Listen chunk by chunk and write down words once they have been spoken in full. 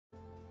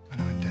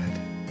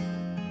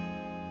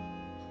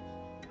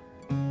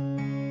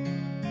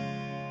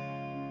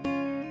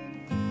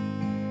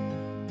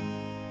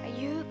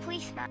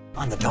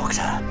I'm the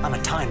Doctor. I'm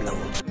a Time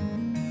Lord.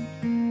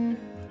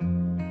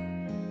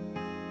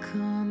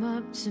 Come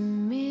up to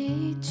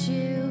meet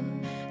you,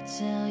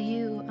 tell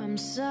you I'm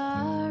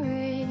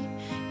sorry.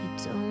 You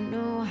don't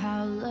know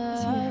how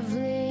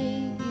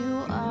lovely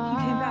you are. You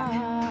came back.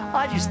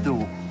 I just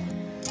thought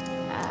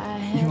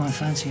you might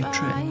fancy a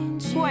trip.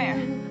 Where?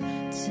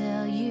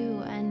 Tell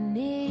you I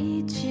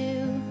need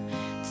you,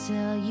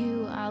 tell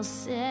you I'll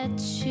set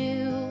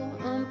you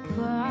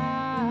apart.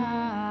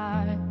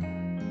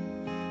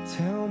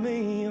 Tell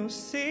me your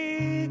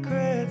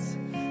secrets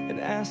and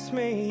ask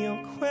me your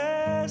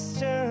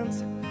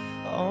questions.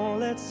 Oh,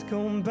 let's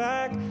go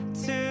back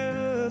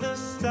to the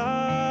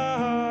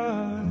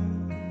start.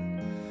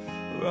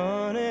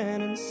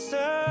 Running in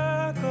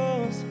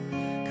circles,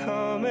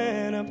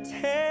 coming up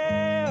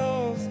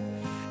tails,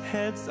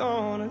 heads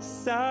on our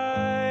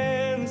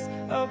sides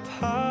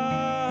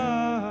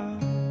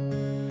apart.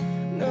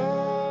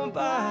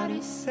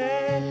 Nobody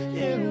said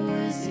it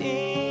was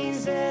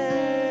easy.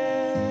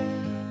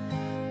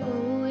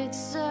 Oh, it's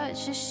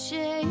such a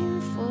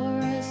shame for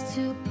us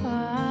to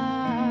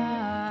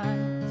part.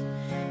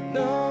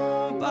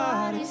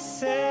 Nobody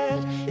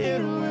said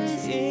it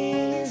was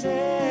easy.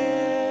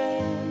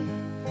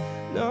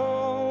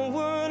 No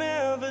one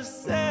ever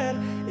said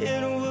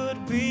it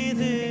would be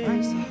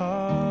this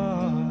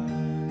hard.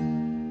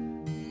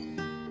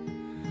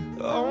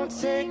 Oh,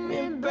 take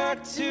me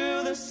back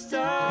to the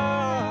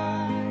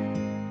start.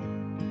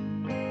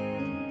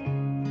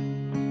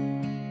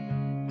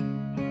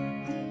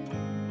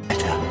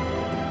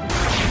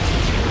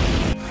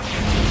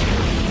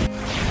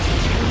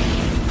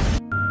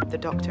 The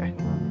Doctor.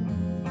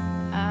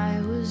 I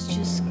was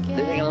just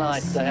Living a lie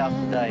day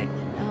after day.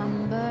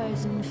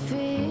 numbers and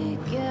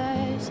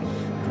figures.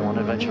 One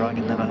adventure I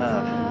can never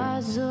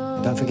have.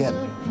 Don't forget.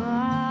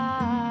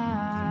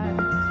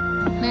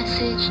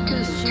 Message to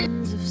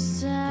questions of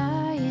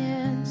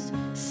science,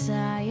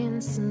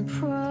 science and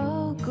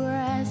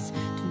progress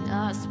do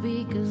not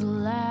speak as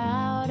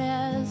loud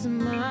as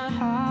my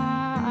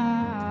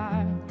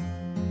heart.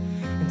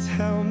 And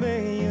tell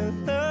me you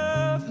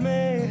love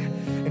me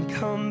and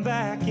come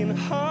back and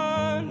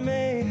haunt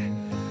me.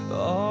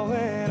 Oh,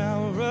 when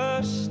I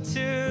rush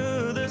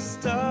to the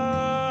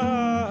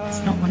start.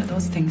 It's not one of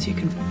those things you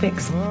can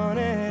fix.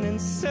 Running in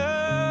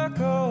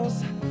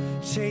circles,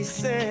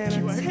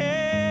 chasing our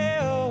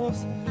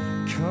tails,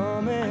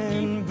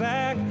 coming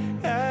back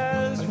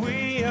as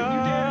we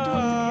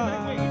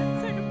are.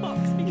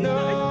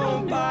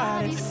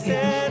 Nobody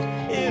said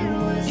it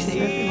was You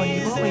do what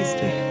you always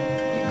do.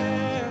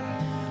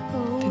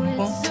 Oh, Then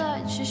what it's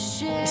such a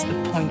shame is the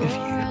point of for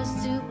you?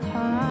 us to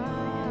part.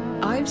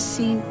 I've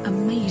seen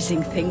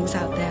amazing things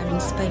out there in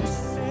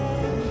space.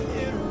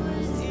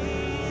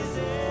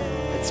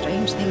 But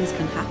strange things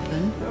can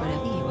happen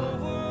wherever you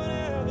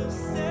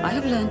are. I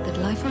have learned that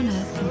life on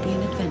Earth can be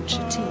an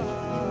adventure too.